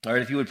All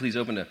right, if you would please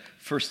open to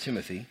 1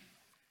 Timothy.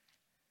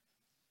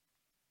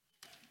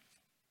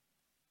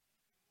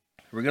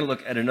 We're going to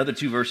look at another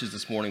 2 verses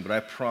this morning, but I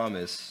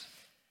promise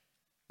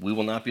we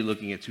will not be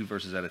looking at 2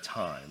 verses at a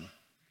time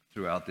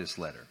throughout this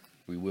letter.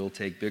 We will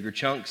take bigger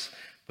chunks,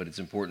 but it's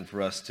important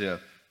for us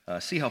to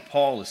see how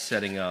Paul is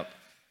setting up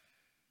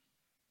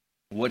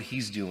what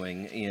he's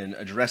doing in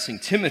addressing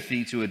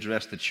Timothy to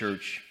address the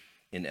church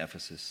in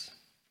Ephesus.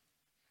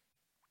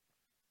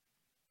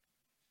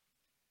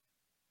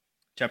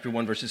 Chapter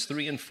 1, verses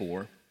 3 and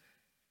 4.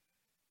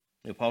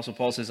 The Apostle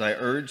Paul says,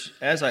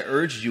 As I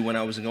urged you when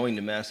I was going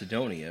to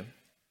Macedonia,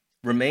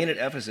 remain at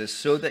Ephesus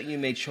so that you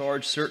may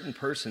charge certain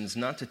persons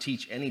not to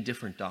teach any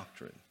different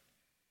doctrine,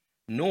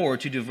 nor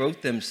to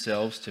devote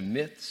themselves to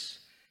myths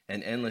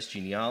and endless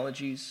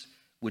genealogies,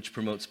 which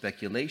promote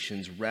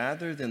speculations,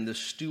 rather than the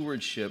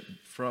stewardship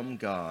from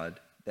God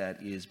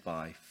that is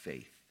by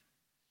faith.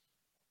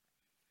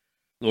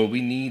 Lord,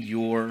 we need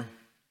your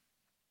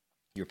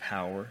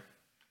power,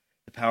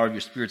 the power of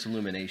your Spirit's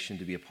illumination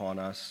to be upon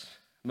us.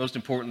 Most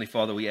importantly,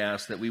 Father, we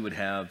ask that we would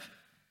have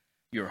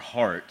your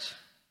heart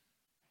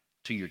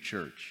to your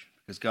church.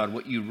 Because, God,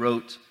 what you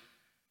wrote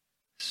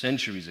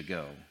centuries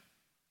ago,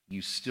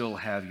 you still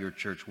have your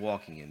church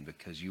walking in,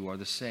 because you are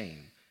the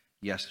same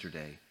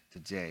yesterday,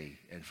 today,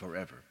 and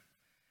forever.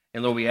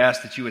 And Lord, we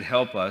ask that you would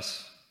help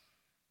us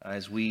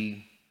as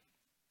we're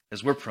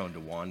prone to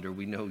wander.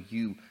 We know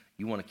you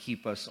want to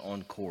keep us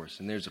on course.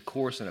 And there's a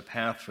course and a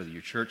path for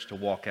your church to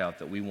walk out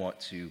that we want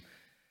to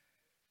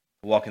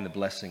walk in the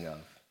blessing of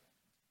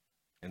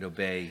and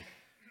obey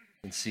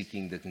in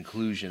seeking the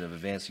conclusion of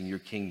advancing your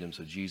kingdom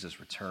so Jesus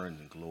returns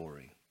in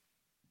glory.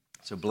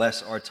 So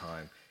bless our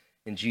time.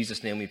 In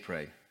Jesus' name we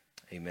pray.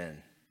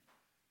 Amen.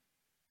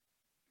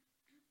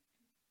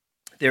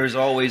 There is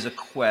always a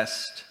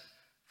quest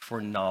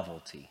for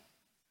novelty.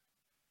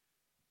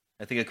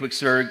 I think a quick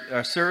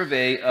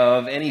survey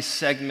of any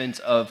segment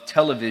of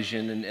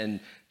television and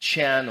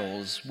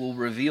channels will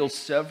reveal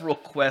several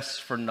quests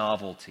for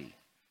novelty.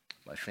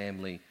 My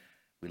family,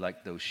 we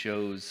like those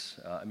shows,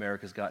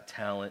 America's Got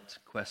Talent,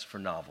 Quest for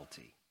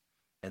Novelty.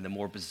 And the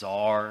more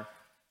bizarre,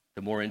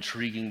 the more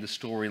intriguing the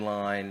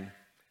storyline,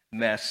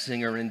 Masked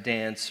Singer and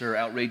Dancer,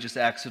 Outrageous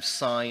Acts of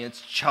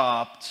Science,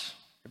 Chopped.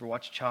 Ever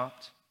watch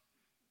Chopped?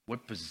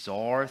 What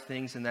bizarre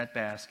things in that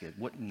basket.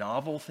 What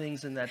novel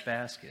things in that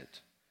basket.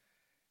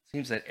 It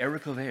seems that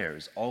Eric Laver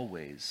is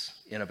always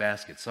in a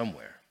basket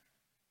somewhere,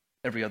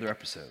 every other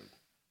episode.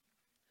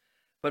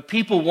 But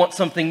people want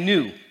something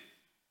new.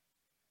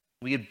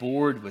 We get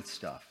bored with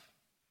stuff.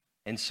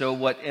 And so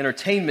what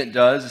entertainment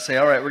does is say,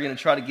 all right, we're going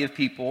to try to give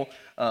people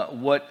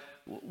what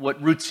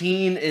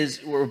routine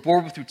is. We're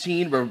bored with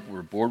routine. We're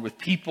bored with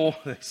people.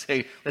 They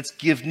say, let's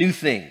give new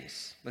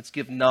things. Let's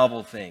give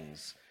novel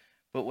things.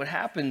 But what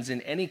happens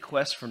in any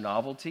quest for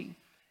novelty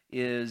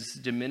is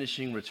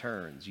diminishing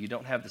returns. You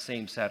don't have the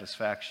same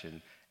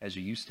satisfaction as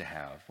you used to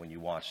have when you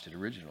watched it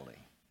originally.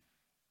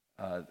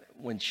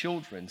 When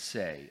children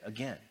say,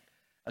 again,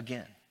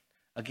 again,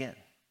 again,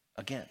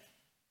 again,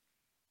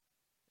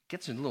 it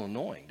gets a little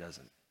annoying,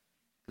 doesn't it?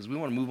 Because we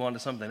want to move on to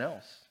something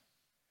else.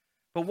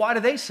 But why do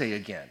they say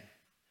again?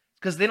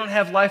 Because they don't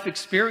have life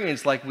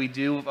experience like we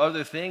do of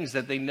other things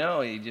that they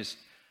know. You just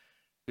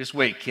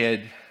wait,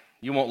 kid.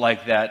 You won't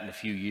like that in a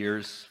few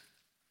years.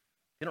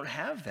 They don't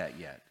have that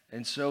yet.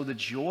 And so the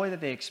joy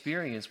that they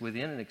experience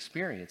within an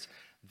experience,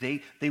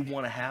 they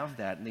want to have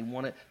that, and they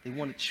want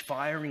it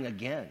firing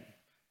again,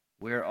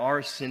 where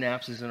our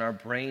synapses and our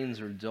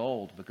brains are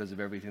dulled because of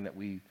everything that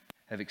we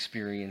have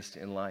experienced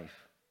in life.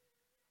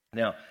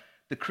 Now,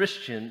 the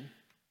Christian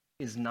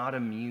is not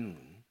immune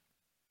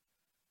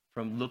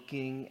from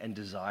looking and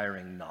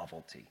desiring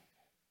novelty.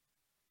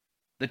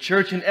 The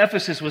church in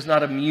Ephesus was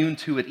not immune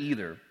to it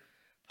either.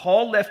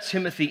 Paul left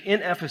Timothy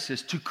in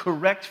Ephesus to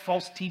correct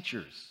false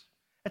teachers.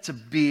 That's a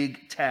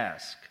big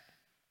task.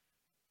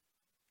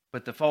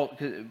 But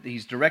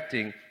he's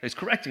correcting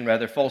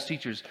false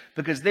teachers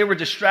because they were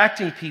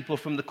distracting people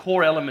from the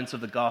core elements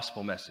of the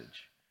gospel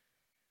message.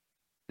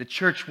 The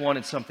church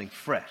wanted something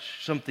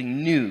fresh,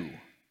 something new,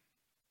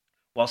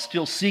 while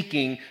still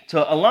seeking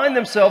to align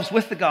themselves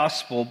with the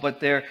gospel, but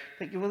they're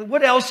thinking, well,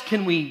 what else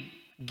can we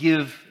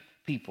give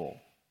people?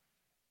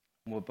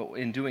 Well, but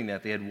in doing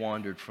that, they had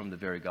wandered from the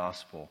very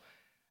gospel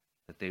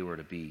that they were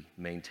to be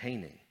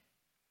maintaining.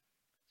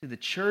 See, the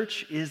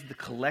church is the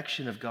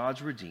collection of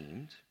God's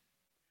redeemed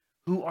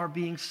who are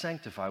being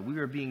sanctified. We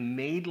are being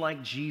made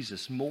like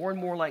Jesus, more and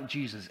more like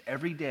Jesus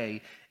every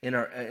day in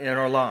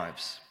our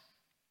lives,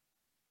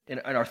 in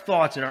our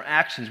thoughts, in our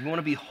actions. We want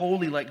to be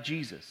holy like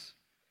Jesus.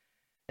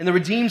 And the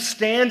redeemed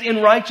stand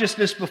in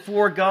righteousness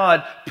before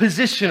God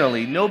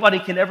positionally. Nobody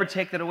can ever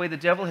take that away. The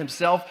devil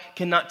himself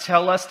cannot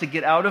tell us to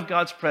get out of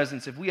God's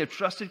presence. If we have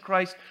trusted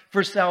Christ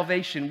for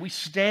salvation, we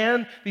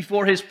stand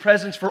before his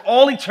presence for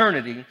all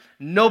eternity.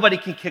 Nobody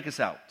can kick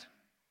us out,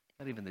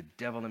 not even the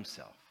devil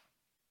himself.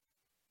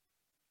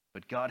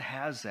 But God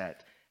has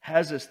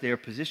us there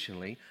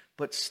positionally,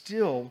 but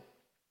still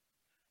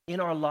in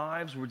our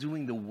lives we're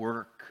doing the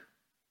work.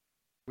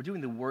 We're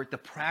doing the work, the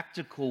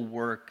practical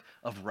work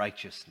of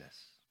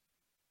righteousness.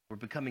 We're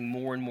becoming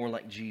more and more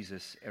like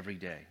Jesus every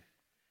day.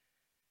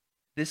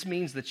 This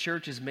means the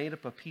church is made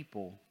up of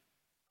people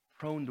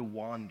prone to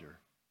wander.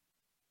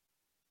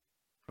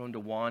 Prone to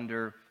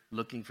wander,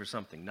 looking for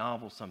something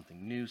novel,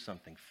 something new,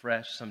 something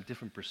fresh, some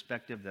different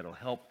perspective that'll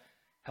help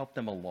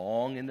them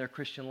along in their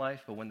Christian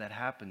life. But when that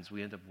happens,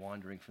 we end up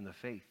wandering from the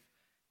faith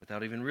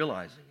without even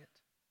realizing it.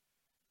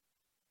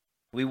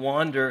 We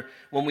wander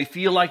when we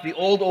feel like the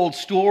old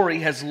story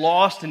has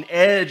lost an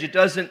edge. It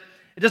doesn't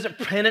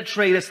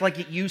penetrate us like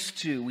it used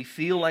to. We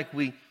feel like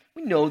we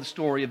know the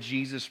story of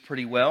Jesus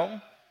pretty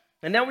well.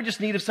 And now we just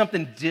need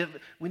something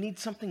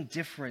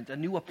different, a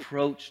new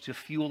approach to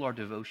fuel our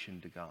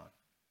devotion to God.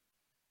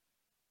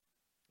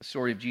 The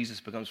story of Jesus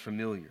becomes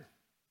familiar.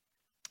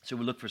 So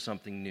we look for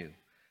something new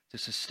to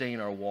sustain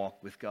our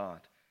walk with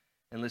God.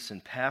 And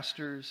listen,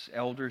 pastors,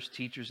 elders,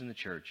 teachers in the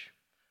church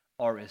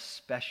are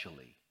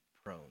especially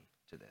prone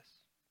to this.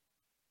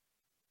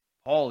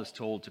 Paul is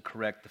told to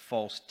correct the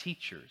false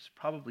teachers,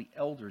 probably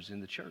elders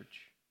in the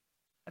church.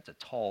 That's a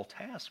tall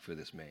task for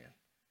this man.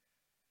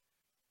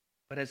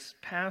 But as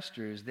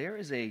pastors,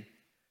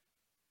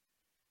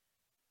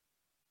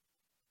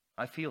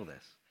 I feel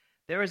this.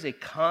 There is a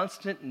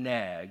constant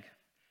nag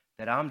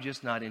that I'm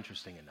just not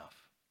interesting enough.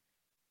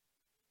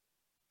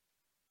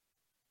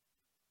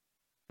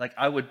 Like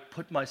I would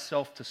put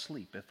myself to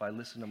sleep if I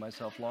listened to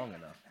myself long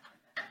enough.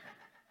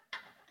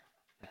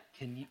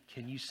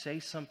 Can you say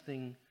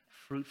something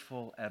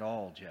fruitful at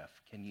all, Jeff?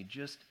 Can you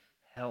just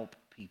help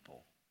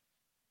people?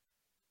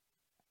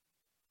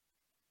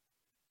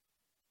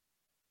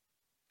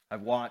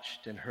 I've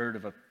watched and heard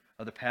of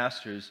other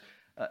pastors.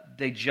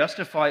 They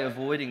justify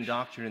avoiding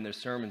doctrine in their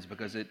sermons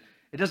because it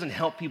doesn't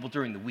help people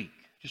during the week.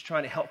 Just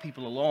trying to help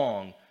people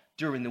along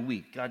during the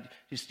week. God,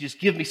 just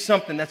give me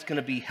something that's going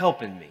to be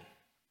helping me.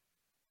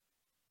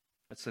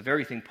 That's the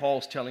very thing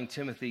Paul's telling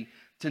Timothy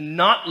to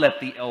not let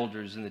the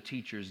elders and the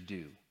teachers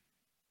do.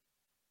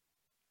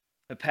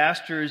 The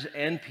pastors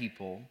and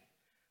people,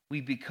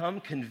 we become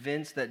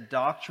convinced that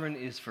doctrine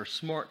is for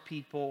smart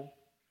people,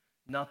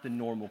 not the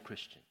normal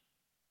Christian.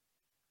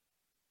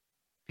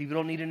 People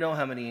don't need to know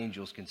how many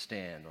angels can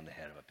stand on the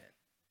head of a pin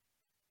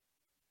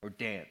or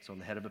dance on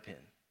the head of a pin.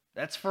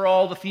 That's for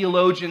all the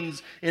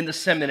theologians in the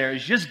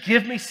seminaries. Just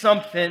give me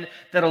something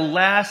that'll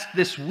last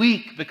this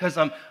week because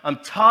I'm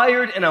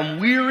tired and I'm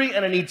weary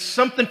and I need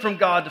something from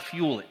God to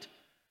fuel it,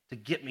 to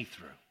get me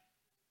through.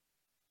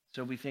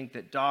 So we think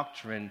that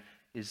doctrine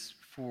is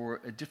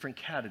for a different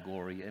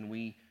category and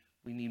we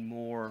need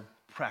more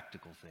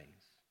practical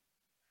things.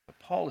 But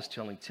Paul is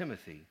telling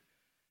Timothy,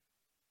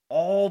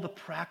 all the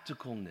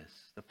practicalness,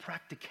 the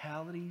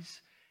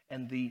practicalities,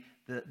 and the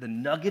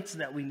nuggets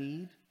that we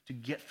need to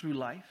get through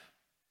life,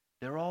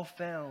 they're all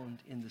found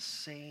in the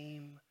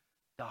same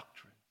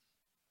doctrines,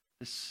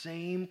 the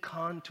same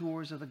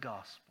contours of the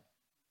gospel.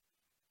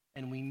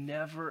 And we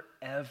never,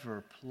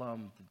 ever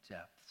plumb the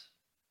depths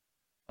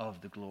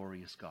of the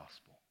glorious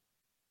gospel.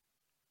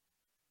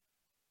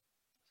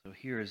 So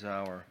here is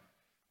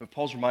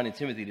Paul's reminding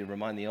Timothy to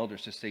remind the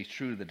elders to stay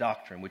true to the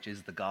doctrine, which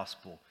is the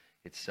gospel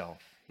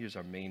itself. Here's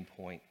our main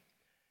point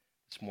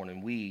this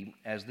morning. We,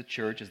 as the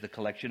church, as the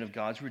collection of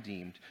God's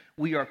redeemed,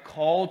 we are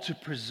called to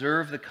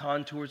preserve the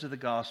contours of the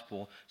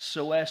gospel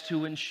so as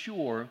to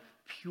ensure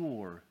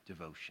pure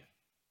devotion.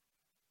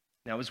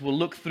 Now, as we'll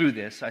look through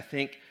this, I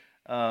think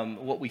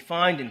what we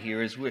find in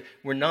here is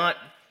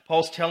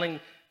Paul's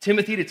telling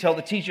Timothy to tell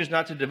the teachers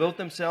not to devote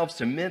themselves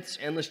to myths,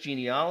 endless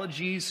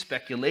genealogies,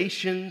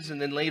 speculations,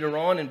 and then later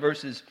on in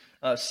verses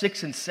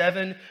 6 and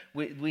 7,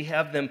 we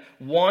have them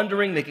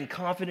wandering, making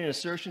confident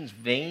assertions,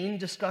 vain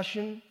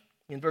discussion.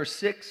 In verse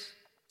 6,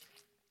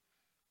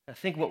 I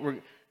think what we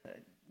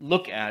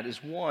look at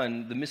is,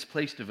 one, the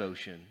misplaced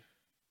devotion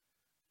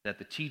that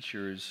the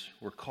teachers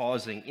were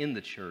causing in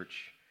the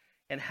church,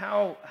 and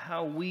how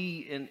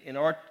we, in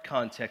our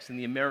context, in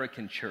the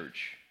American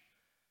church,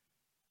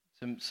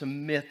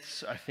 some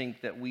myths, I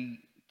think, that we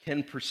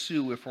can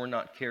pursue if we're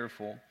not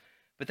careful.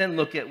 But then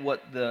look at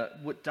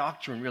what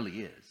doctrine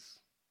really is.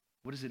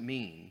 What does it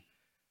mean?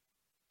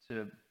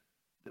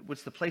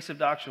 What's the place of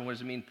doctrine? What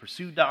does it mean?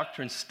 Pursue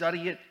doctrine,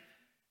 study it,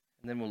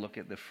 and then we'll look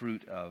at the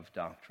fruit of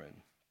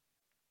doctrine.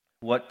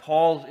 What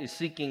Paul is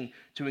seeking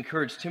to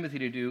encourage Timothy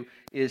to do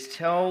is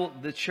tell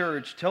the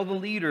church, tell the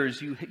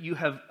leaders,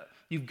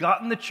 you've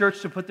gotten the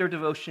church to put their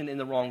devotion in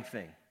the wrong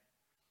thing.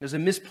 There's a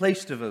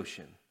misplaced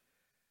devotion.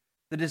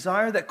 The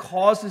desire that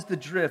causes the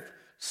drift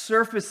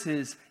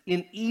surfaces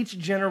in each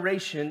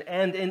generation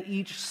and in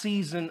each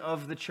season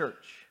of the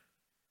church,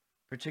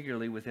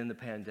 particularly within the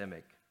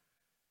pandemic.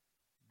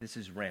 This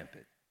is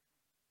rampant.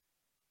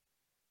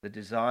 The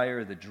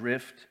desire, the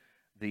drift,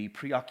 the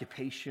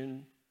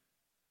preoccupation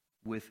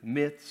with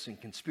myths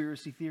and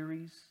conspiracy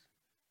theories.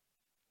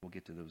 We'll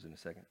get to those in a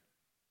second.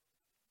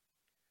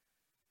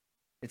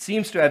 It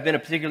seems to have been a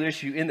particular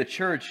issue in the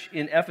church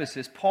in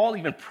Ephesus. Paul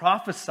even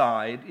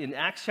prophesied in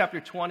Acts chapter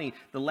 20,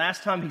 the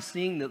last time he's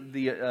seeing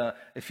the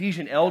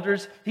Ephesian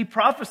elders, he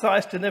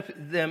prophesies to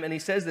them, and he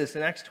says this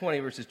in Acts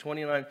 20, verses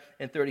 29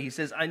 and 30. He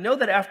says, I know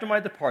that after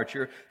my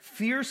departure,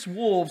 fierce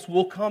wolves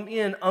will come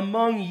in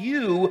among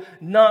you,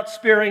 not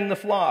sparing the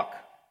flock.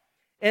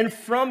 And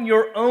from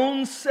your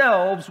own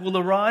selves will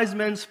arise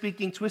men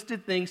speaking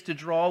twisted things to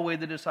draw away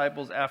the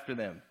disciples after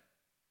them.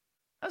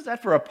 How's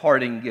that for a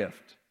parting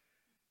gift?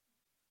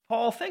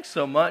 Paul, thanks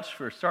so much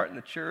for starting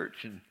the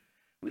church, and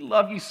we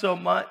love you so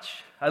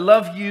much. I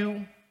love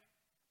you.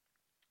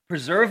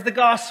 Preserve the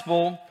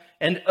gospel,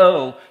 and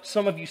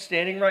some of you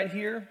standing right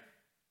here,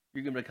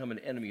 you're going to become an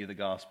enemy of the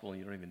gospel, and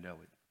you don't even know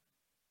it.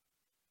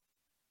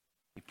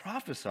 He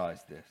prophesies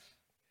this.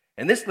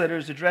 And this letter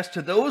is addressed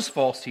to those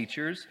false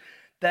teachers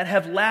that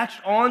have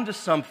latched on to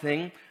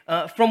something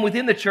from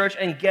within the church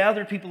and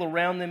gathered people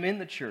around them in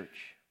the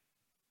church.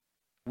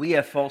 We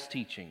have false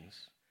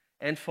teachings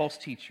and false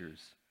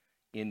teachers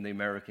in the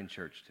American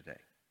church today.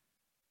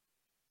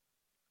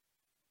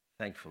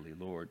 Thankfully,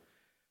 Lord,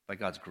 by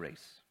God's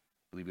grace,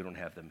 I believe we don't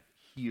have them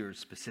here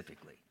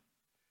specifically.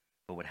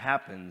 But what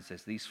happens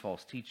as these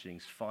false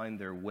teachings find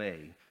their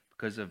way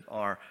because of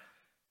our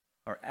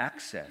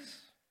access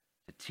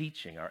to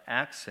teaching, our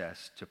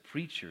access to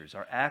preachers,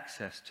 our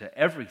access to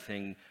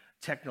everything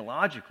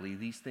technologically,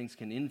 these things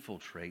can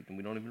infiltrate and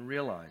we don't even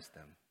realize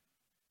them.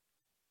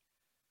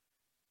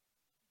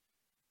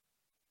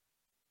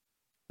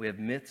 We have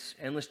myths,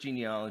 endless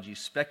genealogies,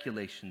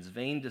 speculations,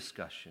 vain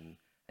discussion,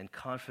 and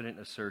confident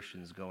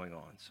assertions going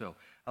on. So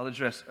I'll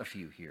address a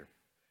few here.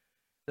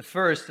 The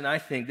first, and I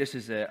think this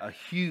is a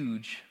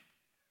huge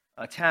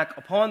attack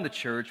upon the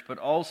church, but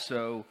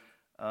also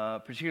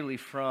particularly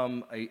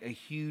from a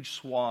huge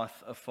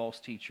swath of false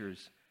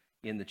teachers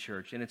in the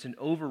church, and it's an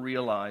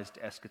overrealized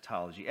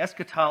eschatology.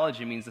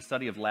 Eschatology means the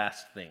study of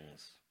last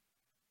things,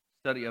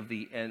 study of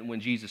the end, when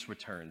Jesus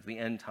returns, the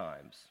end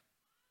times.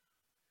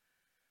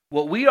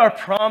 What we are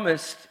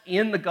promised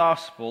in the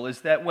gospel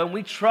is that when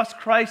we trust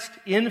Christ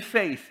in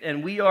faith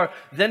and we are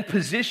then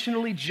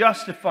positionally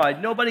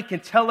justified, nobody can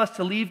tell us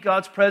to leave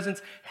God's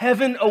presence.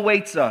 Heaven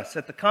awaits us.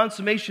 At the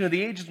consummation of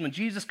the ages, when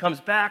Jesus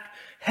comes back,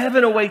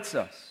 heaven awaits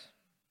us.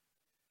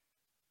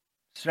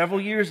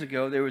 Several years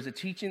ago, there was a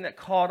teaching that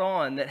caught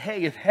on that,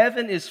 hey, if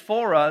heaven is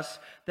for us,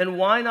 then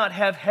why not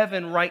have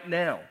heaven right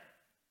now?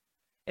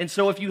 And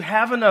so if you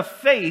have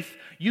enough faith,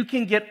 you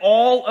can get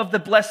all of the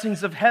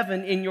blessings of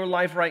heaven in your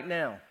life right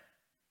now.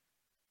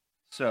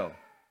 So,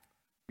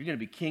 you're going to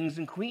be kings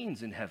and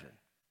queens in heaven.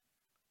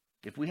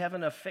 If we have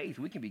enough faith,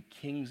 we can be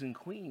kings and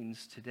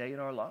queens today in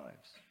our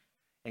lives.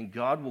 And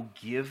God will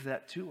give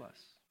that to us.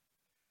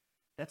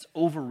 That's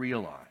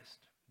overrealized.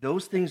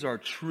 Those things are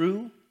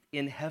true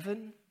in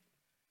heaven,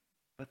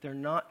 but they're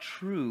not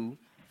true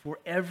for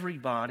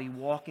everybody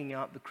walking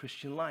out the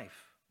Christian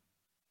life.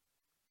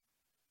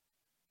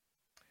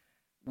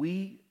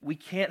 We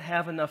can't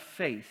have enough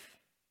faith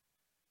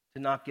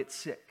to not get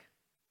sick.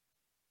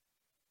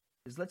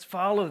 Is let's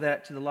follow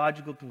that to the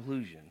logical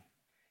conclusion.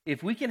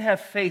 If we can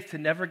have faith to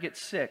never get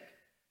sick,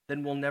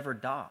 then we'll never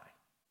die.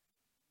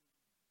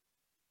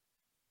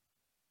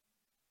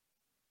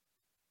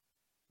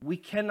 We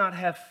cannot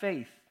have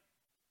faith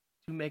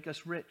to make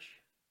us rich.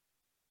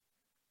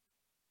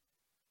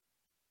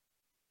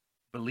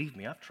 Believe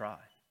me, I've tried.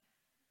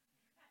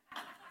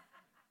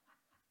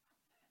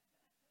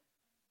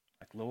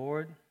 Like,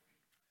 Lord,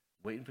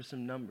 waiting for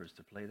some numbers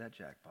to play that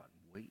jackpot.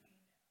 Waiting.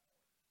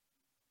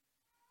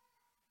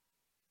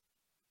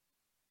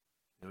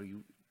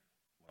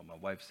 Well, my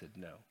wife said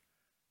no.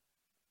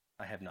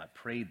 I have not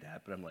prayed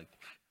that, but I'm like,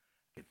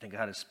 I think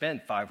how to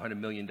spend $500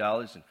 million,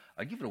 and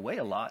I give it away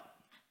a lot.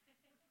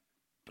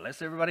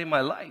 Bless everybody in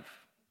my life.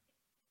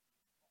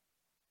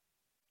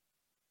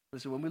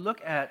 Listen, when we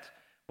look at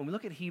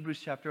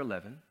Hebrews chapter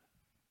 11,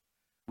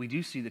 we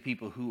do see the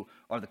people who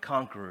are the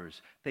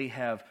conquerors. They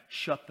have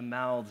shut the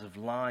mouths of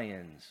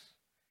lions,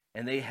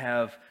 and they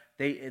have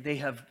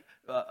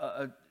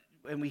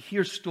and we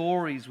hear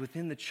stories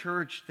within the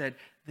church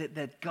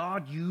that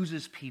God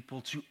uses people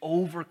to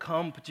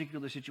overcome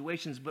particular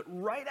situations. But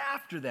right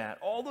after that,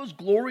 all those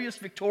glorious,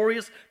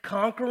 victorious,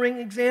 conquering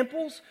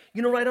examples,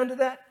 right under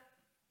that,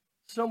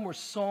 some were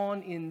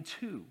sawn in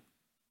two.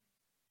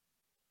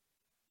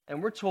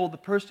 And we're told the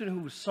person who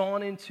was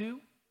sawn in two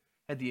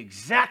had the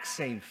exact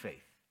same faith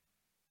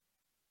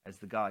as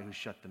the guy who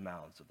shut the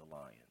mouths of the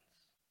lions.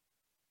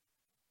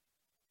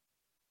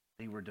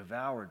 They were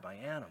devoured by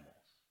animals.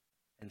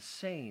 And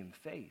same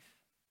faith.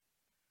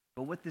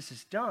 But what this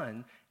has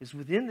done is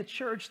within the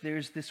church,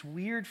 there's this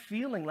weird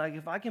feeling like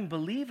if I can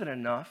believe it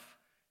enough,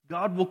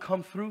 God will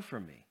come through for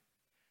me.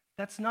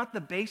 That's not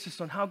the basis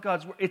on how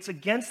God's work. It's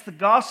against the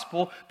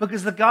gospel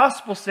because the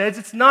gospel says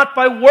it's not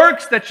by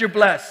works that you're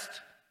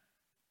blessed.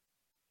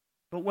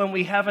 But when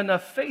we have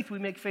enough faith, we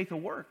make faith a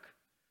work.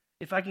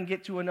 If I can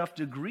get to enough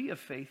degree of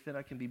faith, then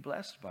I can be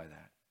blessed by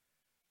that.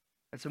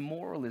 That's a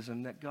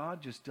moralism that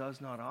God just does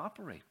not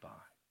operate by.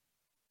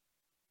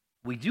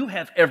 We do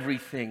have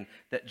everything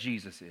that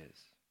Jesus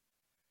is.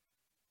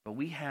 But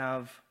we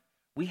have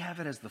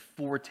it as the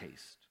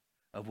foretaste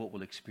of what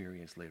we'll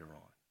experience later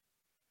on.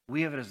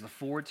 We have it as the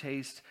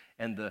foretaste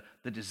and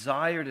the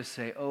desire to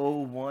say, oh,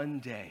 one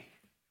day,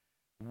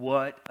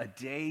 what a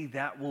day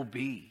that will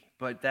be.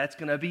 But that's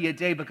going to be a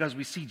day because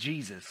we see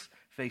Jesus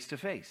face to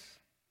face.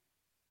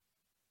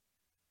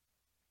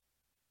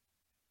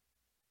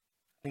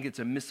 I think it's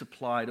a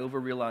misapplied,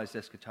 overrealized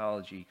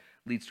eschatology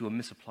leads to a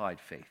misapplied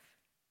faith.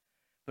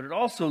 But it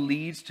also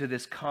leads to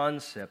this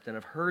concept, and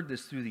I've heard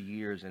this through the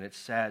years, and it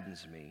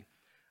saddens me,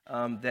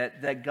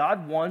 that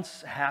God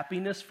wants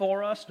happiness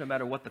for us no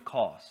matter what the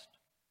cost.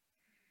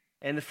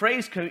 And the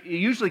phrase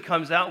usually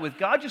comes out with,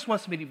 God just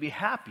wants me to be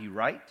happy,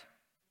 right?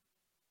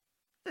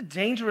 It's a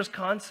dangerous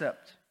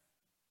concept.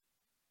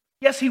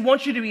 Yes, he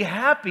wants you to be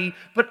happy,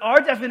 but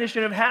our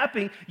definition of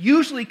happy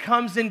usually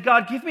comes in,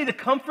 God, give me the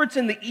comforts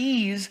and the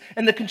ease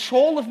and the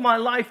control of my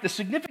life, the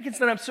significance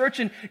that I'm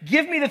searching.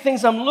 Give me the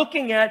things I'm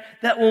looking at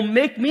that will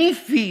make me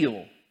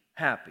feel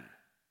happy.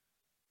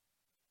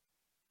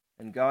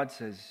 And God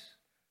says,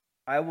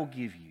 I will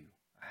give you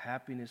a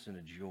happiness and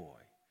a joy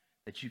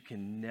that you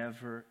can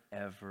never,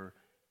 ever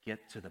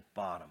get to the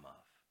bottom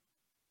of.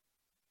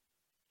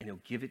 And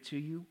he'll give it to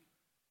you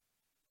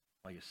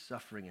while you're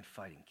suffering and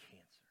fighting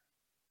cancer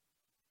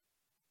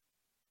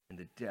and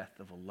the death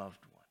of a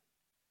loved one.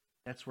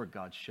 That's where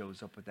God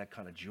shows up with that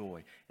kind of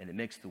joy, and it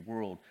makes the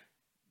world,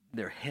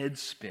 their heads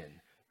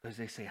spin, because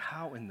they say,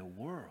 how in the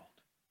world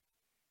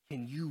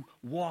can you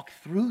walk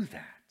through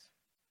that?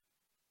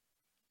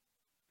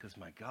 Because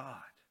my God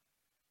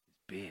is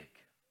big,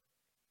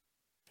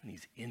 and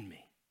he's in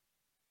me.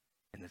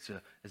 And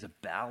there's a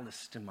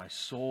ballast in my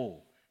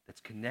soul that's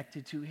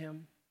connected to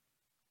him.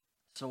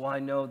 So I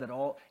know that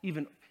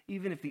even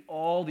if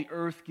all the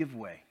earth give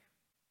way,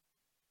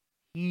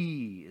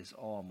 he is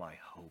all my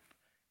hope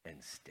and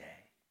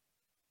stay.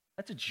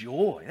 That's a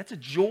joy. That's a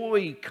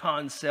joy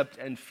concept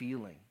and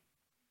feeling.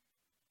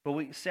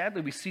 But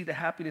sadly, we see the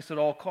happiness at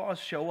all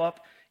costs show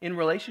up in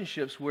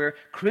relationships where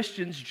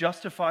Christians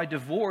justify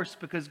divorce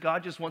because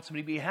God just wants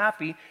me to be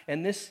happy,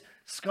 and this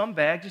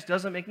scumbag just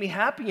doesn't make me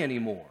happy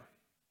anymore.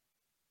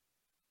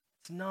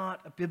 It's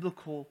not a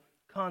biblical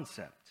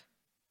concept.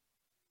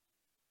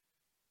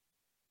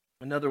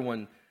 Another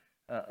one,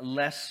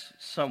 less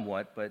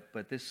somewhat,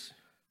 but this,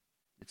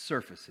 it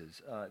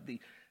surfaces.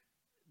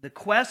 The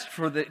quest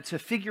to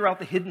figure out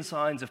the hidden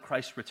signs of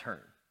Christ's return.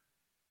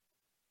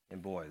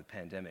 And boy, the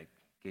pandemic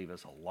gave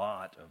us a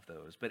lot of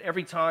those. But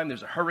every time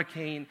there's a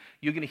hurricane,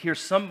 you're going to hear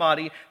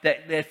somebody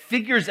that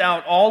figures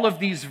out all of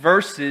these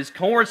verses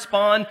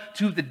correspond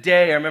to the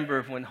day. I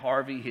remember when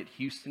Harvey hit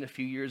Houston a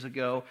few years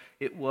ago,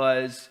 it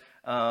was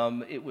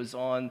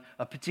on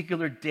a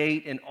particular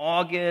date in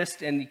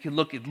August, and you can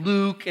look at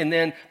Luke, and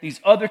then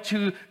these other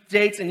two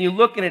dates, and you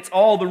look, and it's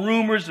all the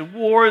rumors of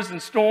wars and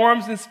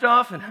storms and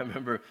stuff. And I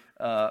remember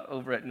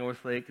over at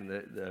Northlake in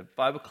the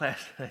Bible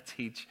class that I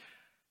teach,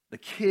 the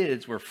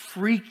kids were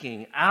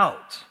freaking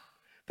out.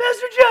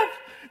 Pastor Jeff,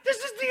 this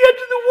is the end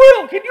of the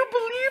world. Can you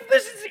believe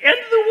this is the end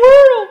of the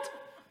world?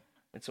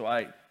 And so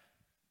I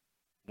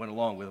went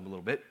along with them a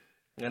little bit,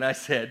 and I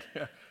said,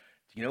 do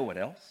you know what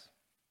else?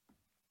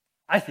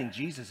 I think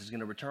Jesus is going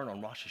to return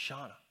on Rosh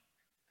Hashanah.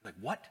 Like,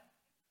 what?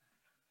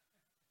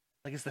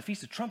 Like, it's the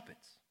Feast of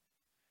Trumpets.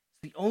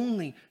 It's the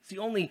only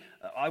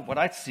what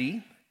I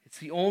see, it's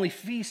the only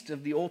feast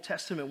of the Old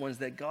Testament ones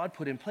that God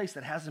put in place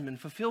that hasn't been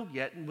fulfilled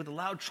yet. And with a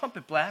loud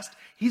trumpet blast,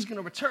 he's going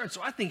to return. So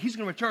I think he's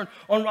going to return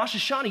on Rosh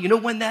Hashanah. You know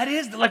when that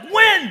is? They're like,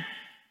 when?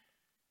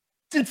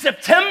 It's in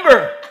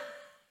September.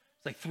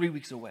 It's like 3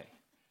 weeks away.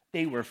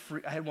 They were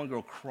free. I had one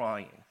girl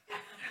crying.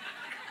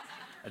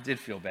 I did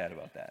feel bad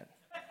about that.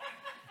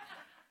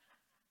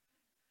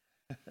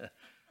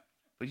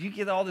 But you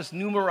get all this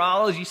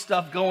numerology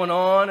stuff going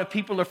on, and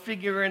people are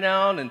figuring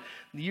out. And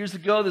years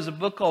ago, there's a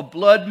book called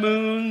Blood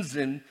Moons,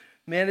 and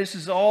man, this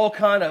is all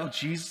kind of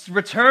Jesus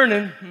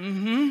returning.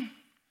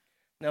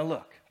 Now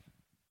look,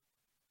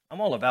 I'm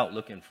all about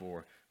looking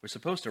for. We're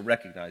supposed to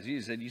recognize.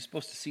 Jesus said you're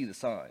supposed to see the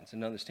signs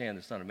and understand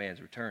the Son of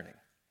Man's returning.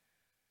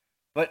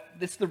 But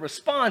it's the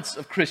response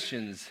of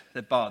Christians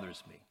that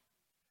bothers me,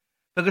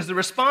 because the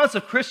response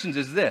of Christians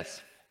is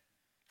this: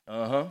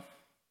 I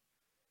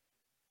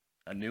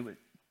knew it.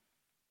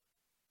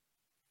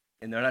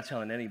 And they're not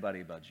telling anybody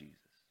about Jesus.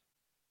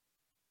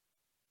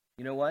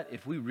 You know what?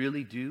 If we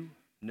really do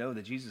know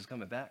that Jesus is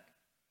coming back,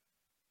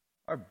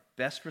 our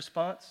best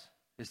response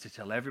is to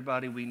tell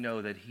everybody we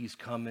know that he's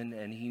coming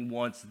and he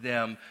wants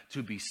them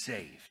to be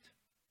saved.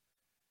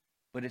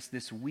 But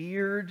it's a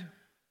weird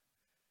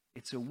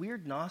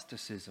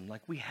Gnosticism.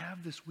 Like, we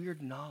have this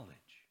weird knowledge.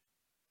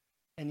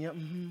 And yet,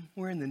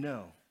 we're in the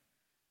know.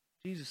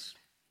 Jesus,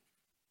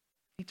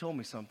 he told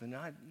me something.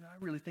 I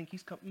really think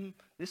he's coming.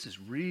 This is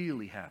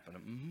really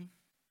happening.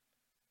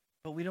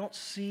 But we don't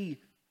see.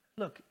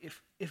 Look,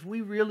 if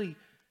we really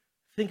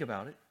think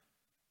about it,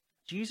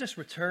 Jesus'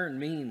 return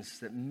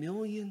means that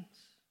millions,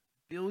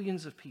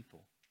 billions of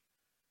people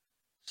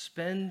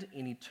spend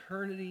an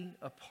eternity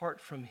apart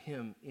from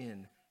him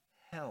in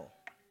hell,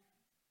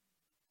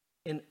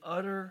 in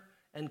utter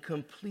and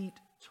complete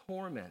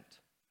torment.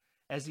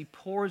 as he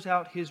pours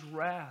out his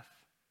wrath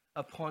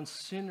upon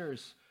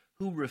sinners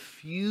who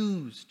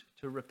refused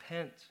to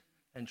repent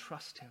and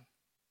trust him.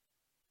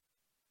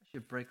 That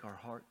should break our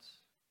hearts,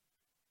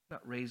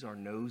 not raise our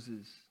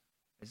noses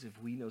as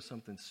if we know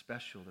something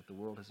special that the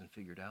world hasn't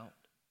figured out.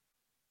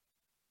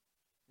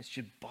 It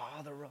should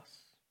bother us.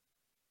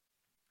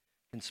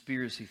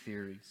 Conspiracy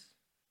theories.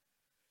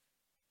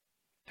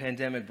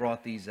 Pandemic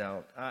brought these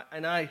out.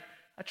 I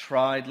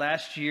tried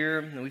last year,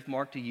 and we've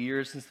marked a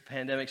year since the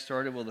pandemic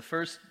started. Well, the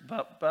first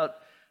about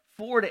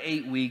 4 to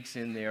 8 weeks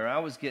in there, I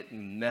was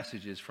getting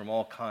messages from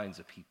all kinds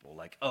of people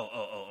like,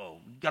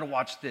 you got to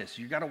watch this,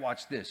 you got to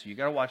watch this, you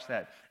got to watch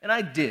that. And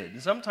I did.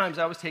 And sometimes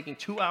I was taking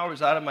 2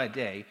 hours out of my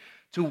day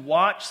to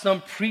watch some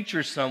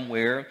preacher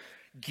somewhere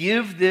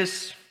give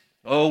this,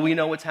 we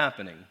know what's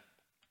happening.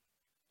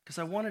 Because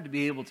I wanted to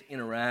be able to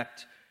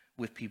interact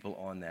with people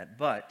on that.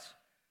 But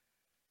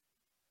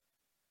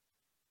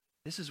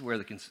this is where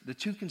the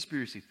two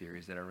conspiracy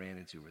theories that I ran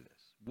into were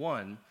this.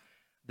 One,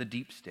 the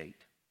deep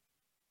state.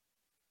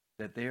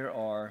 That there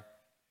are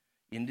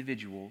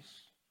individuals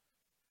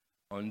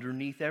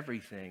underneath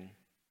everything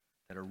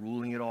that are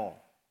ruling it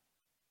all.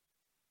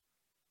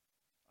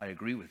 I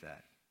agree with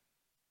that.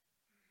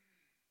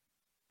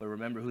 But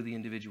remember who the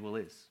individual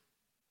is.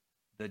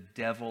 The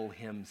devil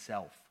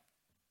himself.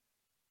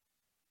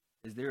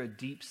 Is there a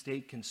deep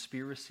state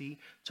conspiracy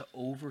to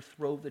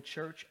overthrow the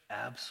church?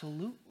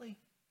 Absolutely.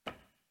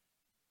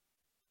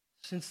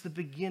 Since the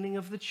beginning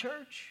of the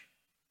church.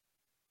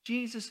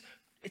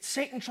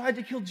 Satan tried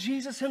to kill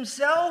Jesus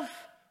himself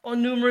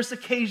on numerous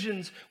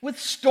occasions with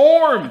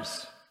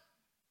storms.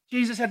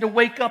 Jesus had to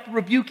wake up and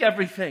rebuke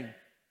everything.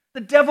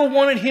 The devil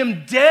wanted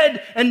him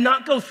dead and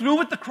not go through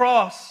with the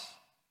cross.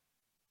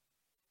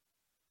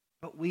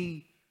 But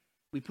we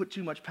put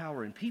too much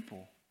power in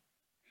people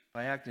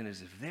by acting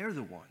as if they're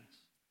the ones.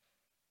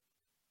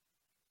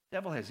 The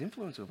devil has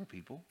influence over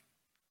people,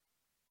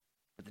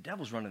 but the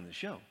devil's running the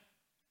show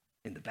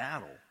in the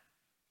battle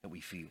that we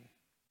feel,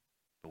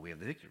 but we have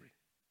the victory.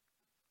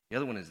 The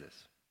other one is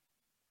this,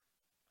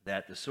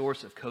 that the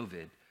source of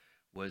COVID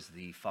was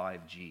the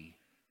 5G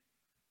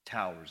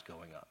towers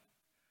going up.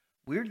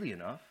 Weirdly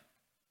enough,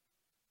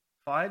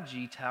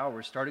 5G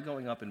towers started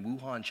going up in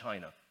Wuhan,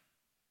 China.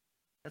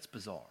 That's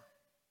bizarre.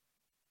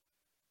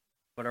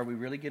 But are we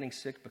really getting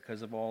sick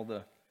because of all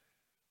the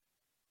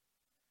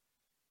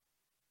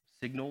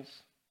signals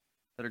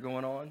that are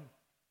going on?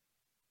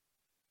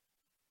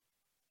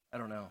 I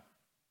don't know.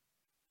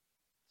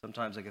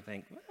 Sometimes I could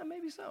think,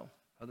 maybe so.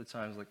 Other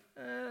times,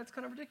 that's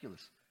kind of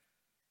ridiculous.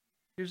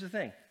 Here's the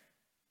thing.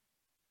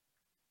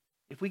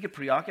 If we get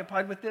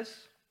preoccupied with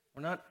this,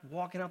 we're not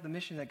walking out the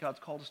mission that God's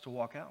called us to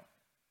walk out.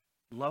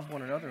 Love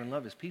one another and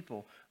love his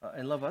people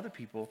and love other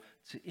people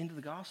into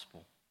the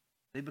gospel.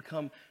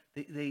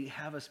 They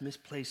have us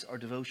misplace our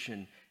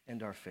devotion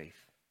and our faith.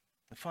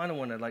 The final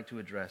one I'd like to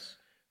address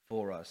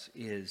for us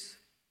is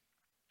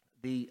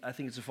I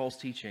think it's a false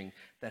teaching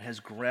that has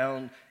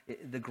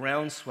the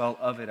groundswell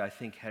of it, I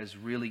think, has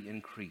really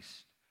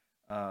increased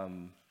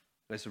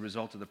as a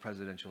result of the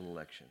presidential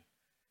election.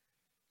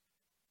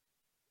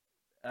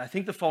 I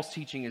think the false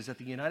teaching is that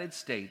the United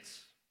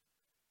States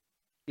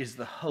is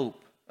the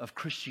hope of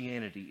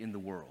Christianity in the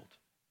world.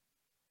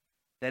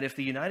 That if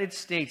the United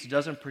States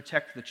doesn't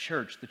protect the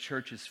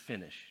church is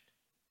finished.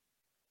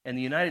 And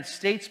the United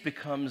States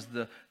becomes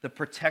the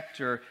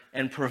protector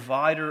and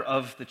provider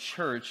of the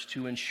church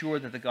to ensure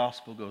that the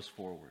gospel goes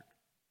forward.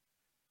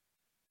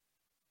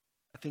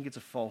 I think it's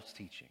a false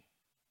teaching.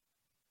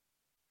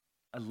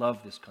 I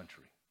love this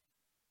country.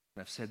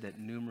 And I've said that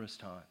numerous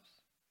times.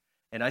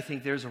 And I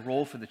think there's a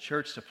role for the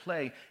church to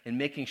play in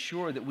making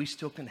sure that we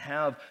still can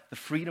have the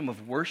freedom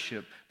of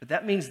worship. But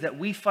that means that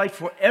we fight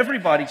for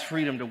everybody's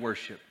freedom to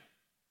worship.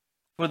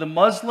 For the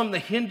Muslim, the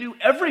Hindu,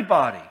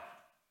 everybody.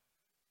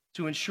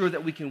 To ensure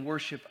that we can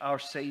worship our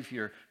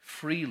Savior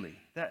freely.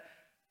 That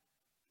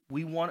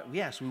we want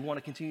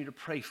to continue to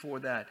pray for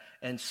that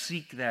and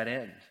seek that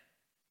end.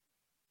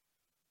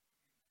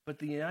 But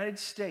the United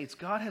States,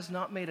 God has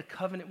not made a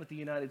covenant with the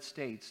United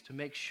States to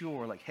make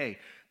sure, hey,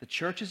 the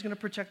church is going to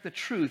protect the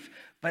truth,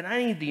 but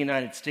I need the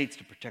United States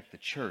to protect the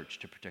church,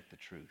 to protect the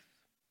truth.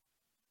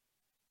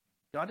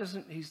 God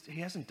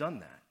he hasn't done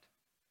that.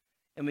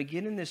 And we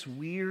get in this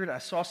I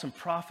saw some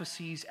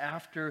prophecies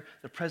after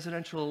the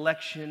presidential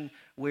election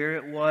where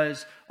it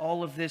was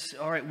all of this,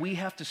 all right, we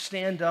have to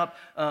stand up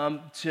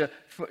to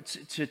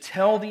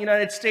tell the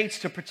United States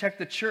to protect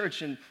the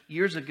church. And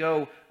years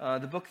ago,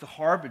 the book The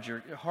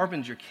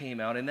Harbinger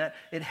came out, and that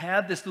it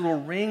had this little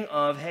ring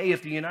of, hey,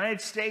 if the United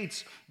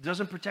States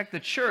doesn't protect the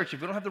church, if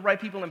we don't have the right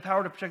people in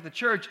power to protect the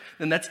church,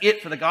 then that's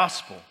it for the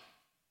gospel.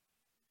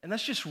 And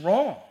that's just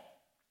wrong.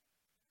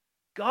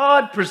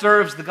 God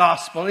preserves the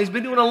gospel, and he's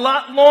been doing a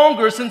lot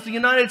longer since the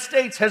United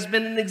States has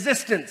been in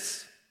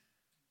existence.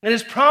 And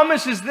his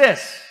promise is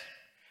this: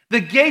 the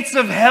gates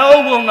of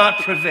hell will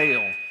not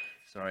prevail.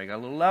 Sorry, I got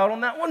a little loud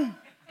on that one.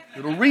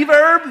 Little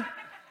reverb.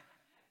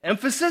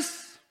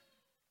 Emphasis.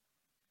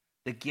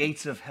 The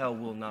gates of hell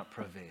will not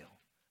prevail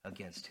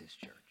against his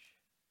church.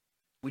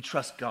 We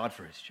trust God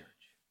for his church.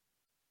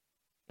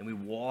 And we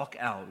walk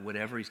out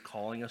whatever he's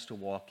calling us to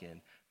walk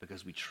in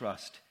because we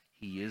trust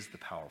he is the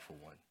powerful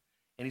one.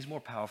 And he's more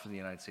powerful than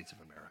the United States of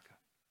America.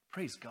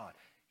 Praise God.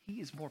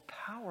 He is more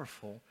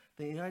powerful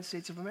than the United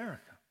States of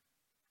America.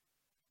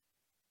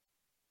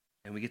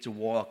 And we get to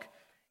walk,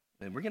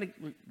 and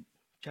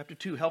chapter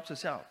 2 helps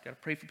us out. Got to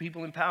pray for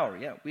people in power.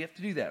 Yeah, we have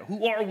to do that.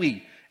 Who are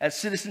we as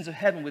citizens of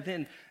heaven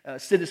within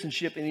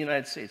citizenship in the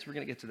United States? We're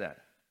going to get to that.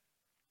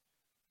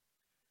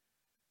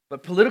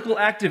 But political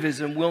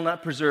activism will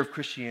not preserve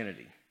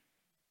Christianity.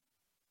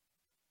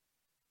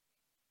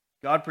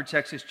 God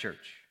protects his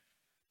church,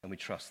 and we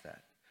trust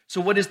that. So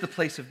what is the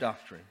place of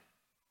doctrine?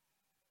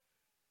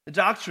 The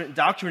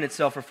doctrine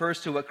itself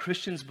refers to what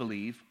Christians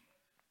believe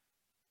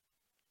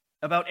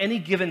about any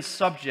given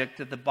subject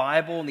that the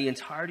Bible and the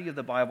entirety of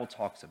the Bible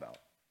talks about.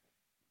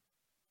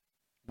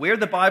 Where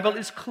the Bible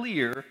is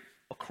clear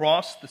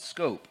across the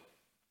scope,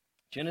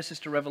 Genesis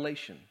to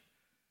Revelation,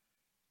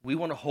 we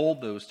want to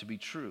hold those to be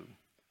true.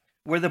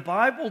 Where the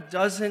Bible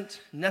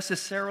doesn't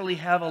necessarily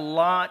have a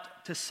lot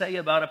to say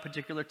about a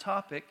particular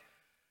topic,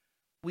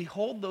 we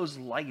hold those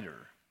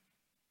lighter.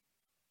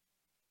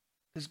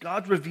 Because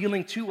God's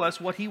revealing to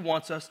us what he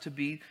wants us to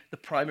be the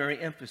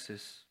primary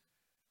emphasis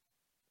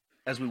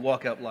as we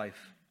walk out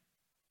life.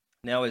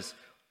 Now, as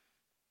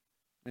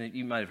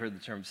you might have heard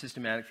the term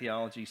systematic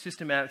theology.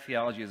 Systematic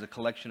theology is a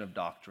collection of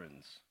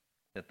doctrines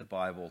that the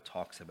Bible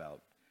talks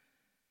about.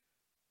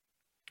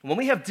 When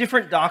we have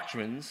different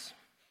doctrines,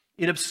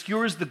 it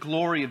obscures the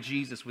glory of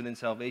Jesus within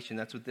salvation.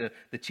 That's what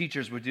the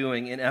teachers were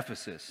doing in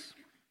Ephesus.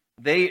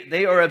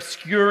 They are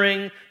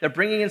obscuring, they're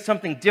bringing in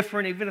something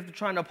different, even if they're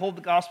trying to uphold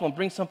the gospel and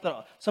bring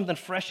something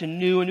fresh and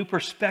new, a new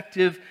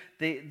perspective.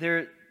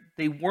 They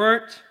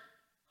weren't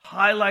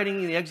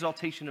highlighting the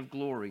exaltation of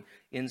glory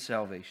in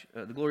salvation,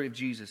 the glory of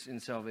Jesus in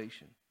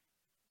salvation.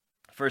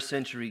 First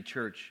century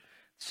church,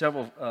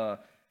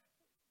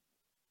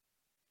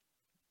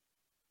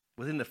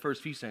 within the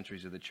first few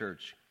centuries of the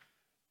church,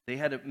 they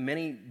had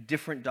many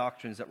different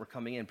doctrines that were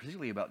coming in,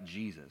 particularly about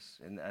Jesus.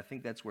 And I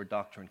think that's where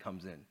doctrine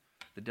comes in.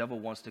 The devil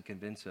wants to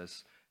convince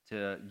us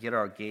to get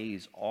our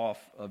gaze off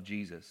of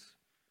Jesus.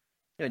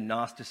 You had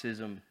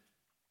Gnosticism,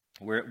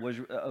 where it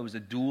was a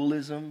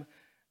dualism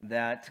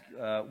that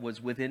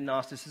was within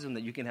Gnosticism,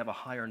 that you can have a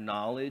higher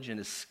knowledge and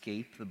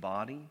escape the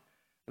body.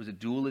 There was a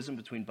dualism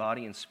between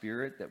body and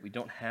spirit that we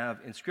don't have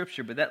in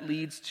Scripture, but that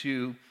leads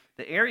to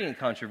the Arian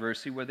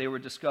controversy, where they were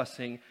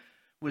discussing,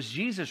 was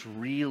Jesus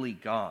really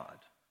God?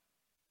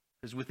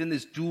 Because within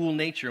this dual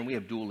nature, and we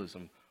have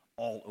dualism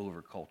all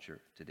over culture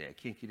today. I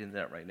can't get into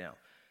that right now.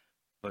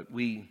 But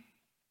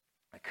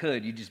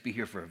you'd just be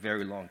here for a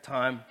very long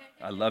time.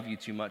 I love you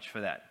too much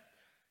for that,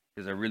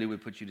 because I really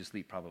would put you to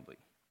sleep probably.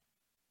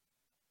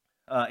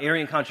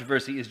 Arian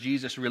controversy, is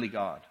Jesus really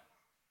God?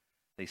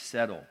 They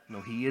settle,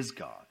 no, he is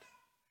God.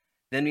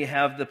 Then we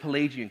have the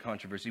Pelagian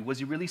controversy. Was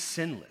he really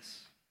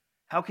sinless?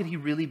 How could he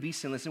really be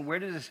sinless? And where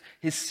does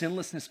his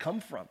sinlessness come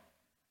from?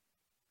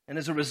 And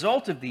as a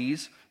result of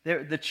these,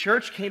 the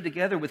church came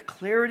together with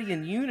clarity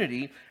and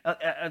unity,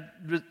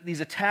 these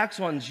attacks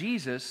on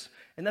Jesus,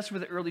 and that's where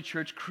the early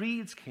church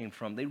creeds came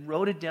from. They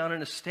wrote it down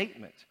in a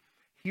statement.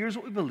 Here's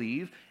what we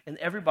believe, and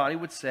everybody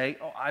would say,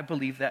 oh, I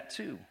believe that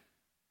too.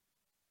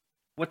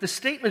 What the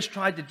statements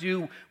tried to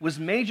do was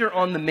major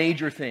on the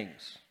major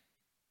things.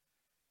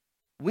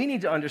 We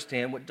need to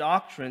understand what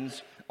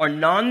doctrines are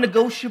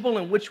non-negotiable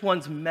and which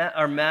ones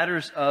are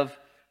matters of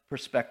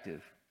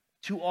perspective.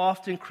 Too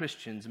often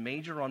Christians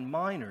major on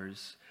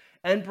minors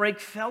and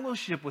break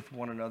fellowship with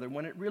one another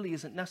when it really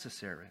isn't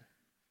necessary.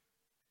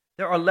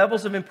 There are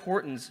levels of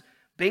importance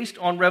based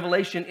on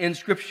revelation in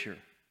Scripture,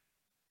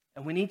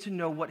 and we need to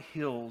know what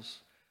hills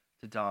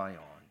to die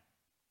on.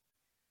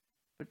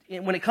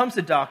 But when it comes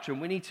to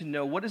doctrine, we need to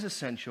know what is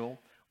essential,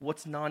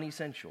 what's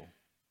non-essential.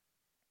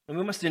 And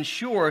we must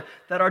ensure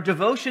that our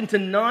devotion to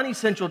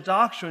non-essential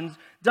doctrines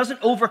doesn't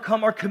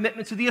overcome our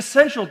commitment to the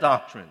essential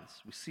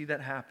doctrines. We see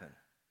that happen,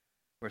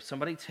 where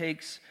somebody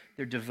takes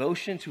their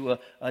devotion to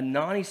a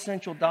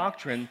non-essential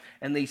doctrine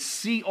and they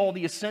see all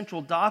the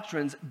essential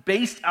doctrines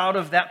based out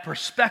of that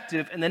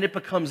perspective, and then it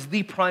becomes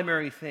the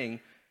primary thing,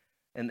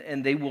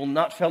 and they will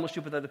not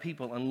fellowship with other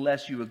people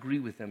unless you agree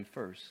with them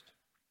first.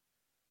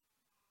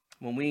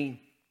 When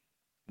we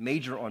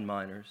major on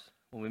minors,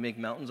 when we make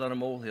mountains out of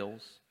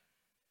molehills,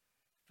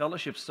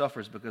 fellowship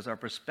suffers because our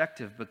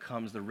perspective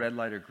becomes the red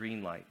light or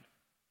green light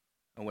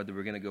on whether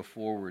we're going to go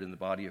forward in the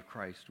body of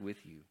Christ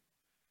with you.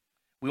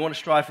 We want to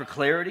strive for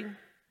clarity.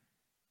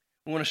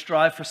 We want to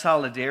strive for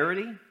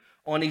solidarity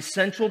on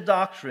essential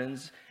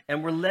doctrines,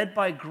 and we're led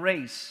by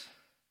grace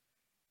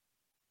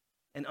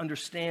and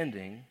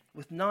understanding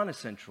with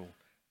non-essential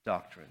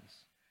doctrines.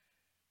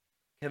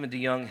 Kevin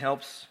DeYoung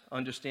helps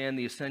understand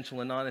the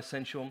essential and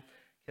non-essential.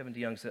 Kevin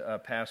DeYoung's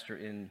a pastor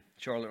in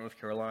Charlotte, North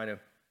Carolina.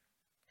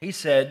 He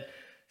said,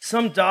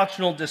 some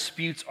doctrinal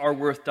disputes are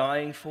worth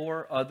dying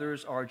for,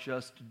 others are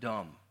just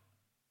dumb.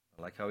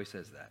 I like how he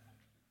says that.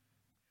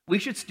 We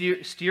should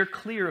steer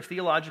clear of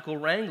theological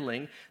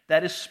wrangling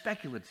that is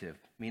speculative,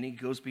 meaning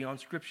it goes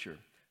beyond Scripture.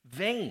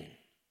 Vain,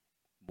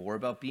 more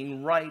about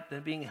being right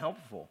than being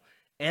helpful.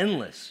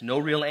 endless. No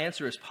real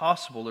answer is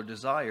possible or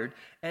desired,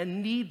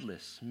 and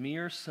needless,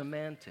 mere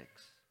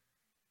semantics.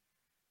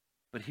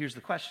 But here's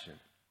the question.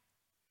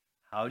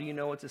 How do you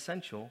know what's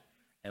essential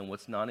and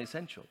what's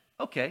non-essential?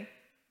 Okay.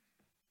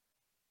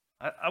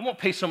 I won't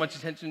pay so much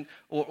attention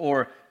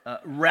or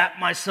wrap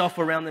myself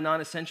around the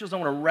non-essentials. I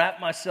want to wrap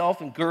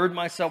myself and gird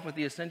myself with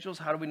the essentials.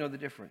 How do we know the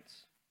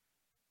difference?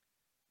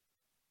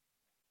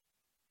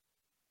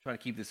 I'm trying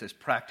to keep this as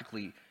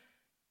practically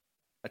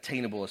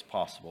attainable as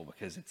possible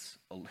because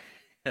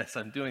as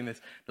I'm doing this,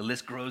 the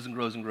list grows and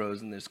grows and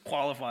grows, and there's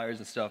qualifiers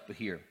and stuff. But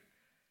here,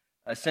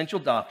 essential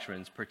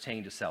doctrines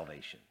pertain to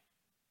salvation.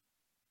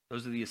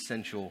 Those are the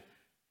essential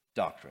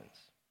doctrines.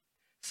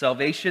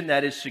 Salvation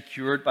that is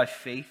secured by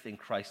faith in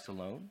Christ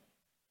alone,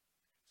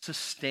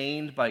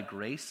 sustained by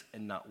grace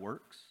and not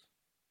works,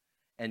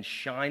 and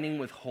shining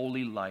with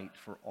holy light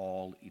for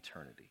all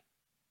eternity.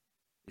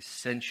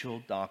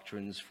 Essential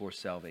doctrines for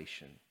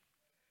salvation.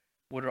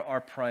 What are our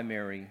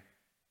primary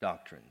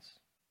doctrines?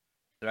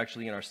 They're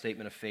actually in our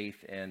statement of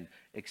faith and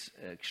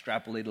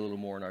extrapolate a little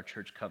more in our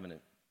church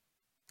covenant.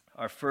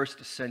 Our first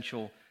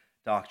essential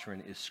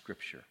doctrine is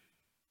Scripture.